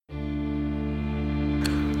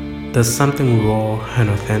There's something raw and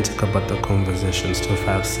authentic about the Conversations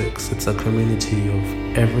 256. It's a community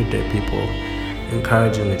of everyday people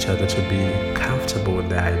encouraging each other to be comfortable with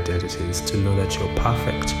their identities, to know that you're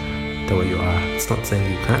perfect the way you are. It's not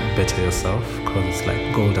saying you can't better yourself, because it's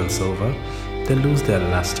like gold and silver. They lose their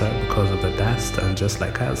luster because of the dust, and just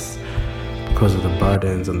like us, because of the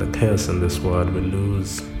burdens and the chaos in this world, we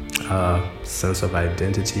lose our sense of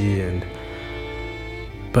identity.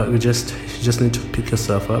 But you just need to pick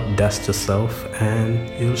yourself up, dust yourself, and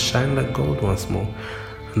you'll shine like gold once more.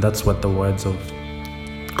 And that's what the words of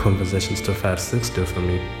Conversations 256 do for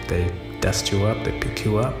me. They dust you up, they pick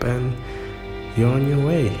you up, and you're on your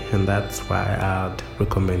way. And that's why I'd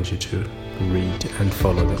recommend you to read and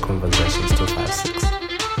follow the Conversations 256.